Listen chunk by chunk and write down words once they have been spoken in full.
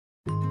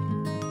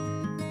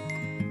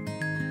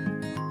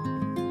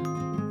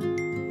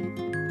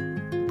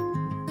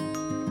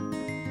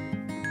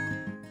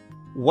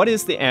What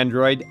is the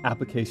Android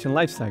application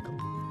lifecycle?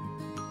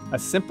 A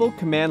simple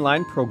command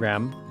line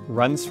program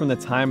runs from the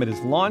time it is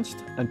launched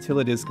until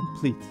it is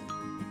complete.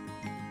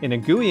 In a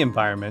GUI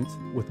environment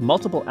with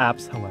multiple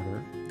apps,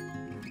 however,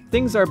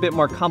 things are a bit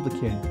more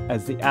complicated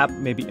as the app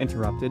may be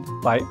interrupted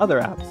by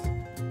other apps.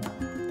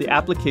 The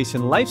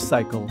application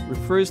lifecycle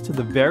refers to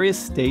the various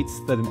states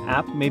that an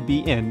app may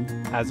be in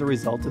as a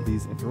result of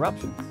these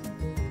interruptions.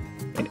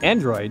 In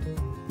Android,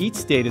 each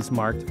state is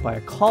marked by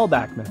a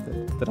callback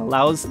method that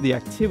allows the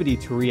activity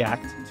to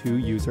react to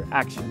user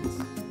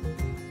actions.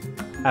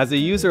 As a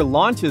user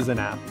launches an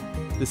app,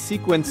 the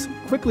sequence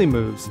quickly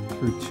moves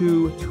through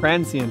two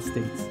transient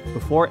states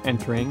before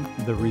entering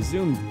the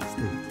resumed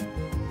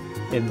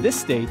state. In this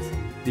state,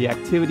 the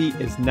activity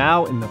is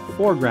now in the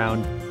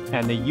foreground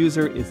and the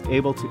user is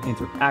able to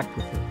interact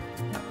with it.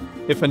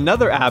 If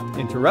another app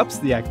interrupts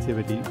the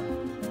activity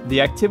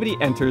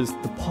enters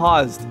the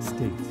paused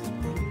state.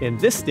 In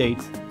this state,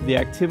 the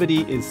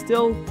activity is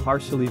still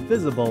partially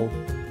visible,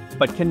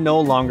 but can no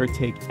longer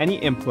take any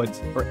input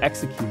or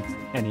execute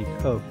any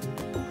code.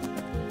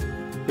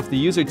 If the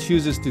user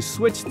chooses to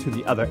switch to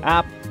the other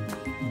app,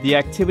 the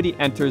activity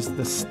enters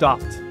the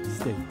stopped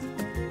state.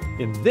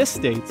 In this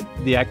state,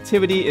 the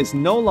activity is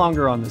no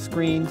longer on the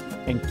screen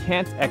and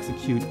can't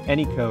execute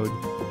any code,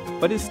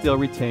 but is still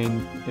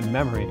retained in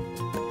memory.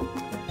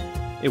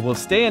 It will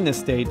stay in this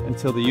state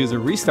until the user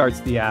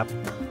restarts the app,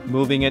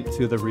 moving it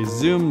to the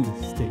resumed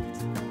state.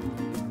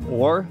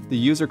 Or the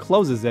user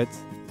closes it,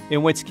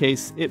 in which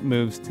case it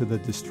moves to the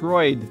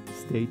destroyed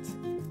state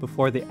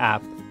before the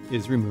app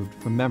is removed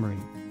from memory.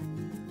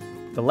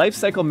 The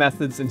lifecycle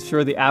methods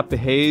ensure the app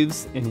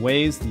behaves in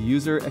ways the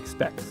user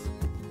expects.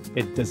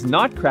 It does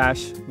not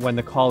crash when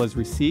the call is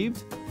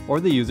received or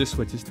the user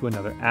switches to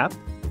another app.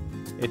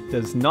 It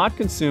does not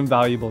consume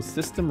valuable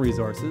system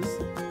resources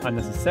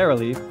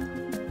unnecessarily,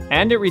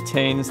 and it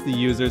retains the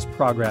user's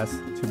progress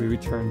to be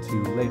returned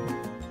to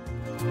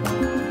later.